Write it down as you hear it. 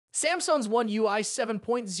Samsung's One UI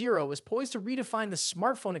 7.0 is poised to redefine the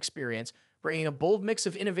smartphone experience, bringing a bold mix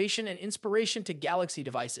of innovation and inspiration to Galaxy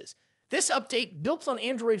devices. This update, built on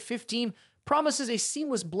Android 15, promises a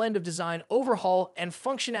seamless blend of design overhaul and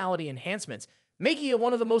functionality enhancements, making it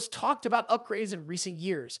one of the most talked about upgrades in recent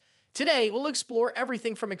years. Today, we'll explore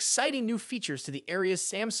everything from exciting new features to the areas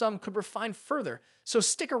Samsung could refine further, so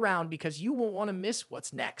stick around because you won't want to miss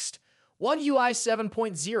what's next. One UI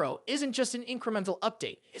 7.0 isn't just an incremental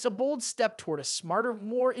update, it's a bold step toward a smarter,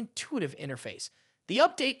 more intuitive interface. The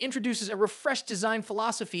update introduces a refreshed design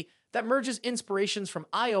philosophy that merges inspirations from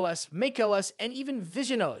iOS, macOS, and even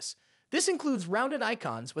VisionOS. This includes rounded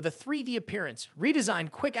icons with a 3D appearance,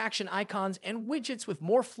 redesigned quick-action icons, and widgets with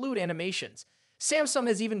more fluid animations. Samsung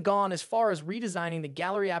has even gone as far as redesigning the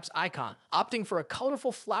Gallery app's icon, opting for a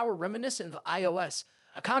colorful flower reminiscent of iOS.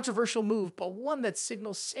 A controversial move, but one that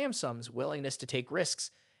signals Samsung's willingness to take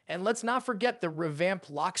risks. And let's not forget the revamped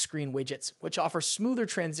lock screen widgets, which offer smoother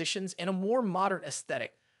transitions and a more modern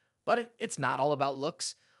aesthetic. But it's not all about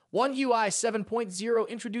looks. One UI 7.0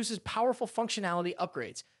 introduces powerful functionality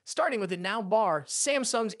upgrades, starting with the Now bar,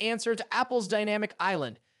 Samsung's answer to Apple's Dynamic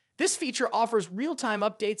Island. This feature offers real-time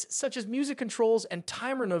updates such as music controls and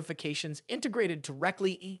timer notifications integrated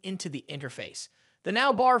directly into the interface. The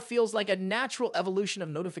Now bar feels like a natural evolution of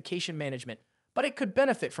notification management, but it could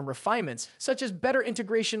benefit from refinements such as better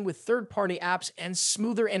integration with third-party apps and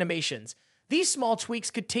smoother animations. These small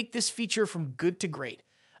tweaks could take this feature from good to great.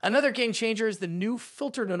 Another game changer is the new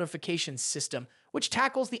filter notification system, which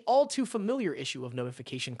tackles the all-too-familiar issue of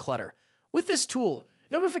notification clutter. With this tool,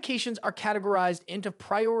 notifications are categorized into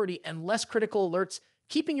priority and less critical alerts,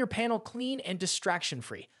 keeping your panel clean and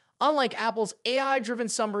distraction-free. Unlike Apple's AI-driven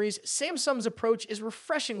summaries, Samsung's approach is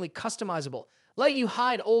refreshingly customizable, letting you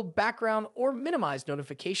hide old background or minimize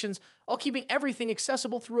notifications while keeping everything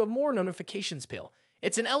accessible through a more notifications pill.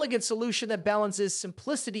 It's an elegant solution that balances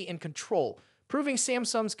simplicity and control, proving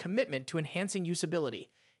Samsung's commitment to enhancing usability.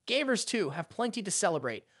 Gamers, too, have plenty to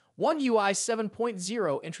celebrate. One UI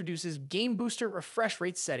 7.0 introduces Game Booster refresh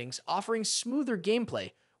rate settings, offering smoother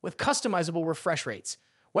gameplay with customizable refresh rates.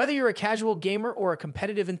 Whether you're a casual gamer or a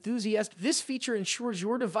competitive enthusiast, this feature ensures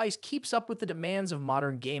your device keeps up with the demands of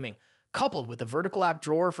modern gaming, coupled with a vertical app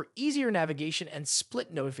drawer for easier navigation and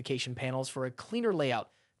split notification panels for a cleaner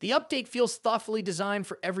layout. The update feels thoughtfully designed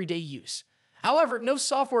for everyday use. However, no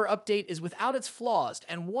software update is without its flaws,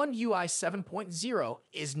 and One UI 7.0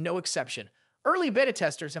 is no exception. Early beta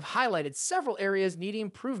testers have highlighted several areas needing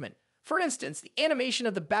improvement. For instance, the animation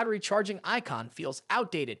of the battery charging icon feels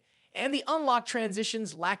outdated, and the unlock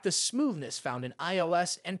transitions lack the smoothness found in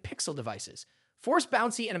iOS and Pixel devices. Forced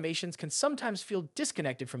bouncy animations can sometimes feel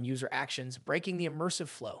disconnected from user actions, breaking the immersive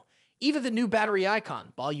flow. Even the new battery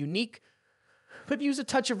icon, while unique, could use a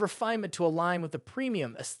touch of refinement to align with the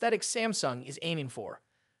premium aesthetic Samsung is aiming for.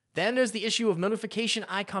 Then there's the issue of notification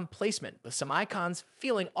icon placement, with some icons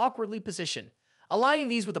feeling awkwardly positioned. Aligning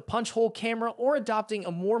these with a punch-hole camera or adopting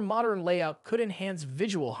a more modern layout could enhance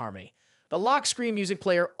visual harmony. The lock screen music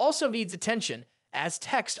player also needs attention, as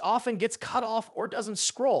text often gets cut off or doesn't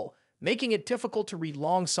scroll, making it difficult to read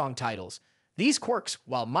long song titles. These quirks,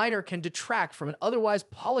 while minor, can detract from an otherwise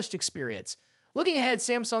polished experience. Looking ahead,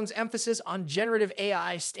 Samsung's emphasis on generative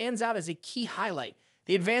AI stands out as a key highlight.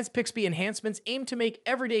 The advanced Pixby enhancements aim to make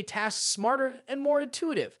everyday tasks smarter and more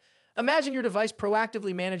intuitive. Imagine your device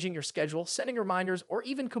proactively managing your schedule, sending reminders, or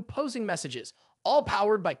even composing messages, all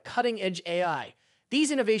powered by cutting-edge AI.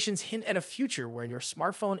 These innovations hint at a future where your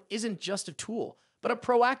smartphone isn't just a tool, but a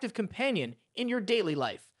proactive companion in your daily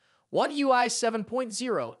life. One UI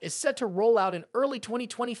 7.0 is set to roll out in early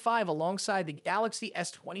 2025 alongside the Galaxy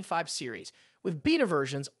S25 series, with beta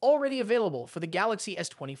versions already available for the Galaxy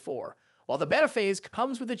S24. While the beta phase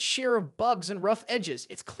comes with its share of bugs and rough edges,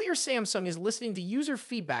 it's clear Samsung is listening to user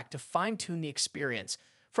feedback to fine-tune the experience.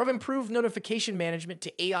 From improved notification management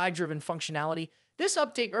to AI-driven functionality, this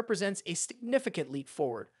update represents a significant leap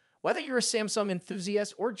forward. Whether you're a Samsung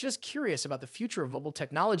enthusiast or just curious about the future of mobile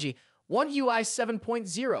technology, One UI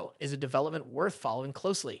 7.0 is a development worth following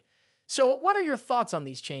closely. So, what are your thoughts on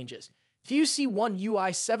these changes? Do you see One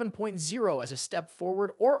UI 7.0 as a step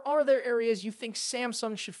forward, or are there areas you think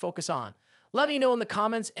Samsung should focus on? Let me know in the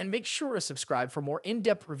comments and make sure to subscribe for more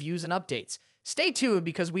in-depth reviews and updates. Stay tuned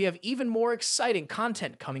because we have even more exciting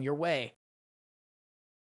content coming your way.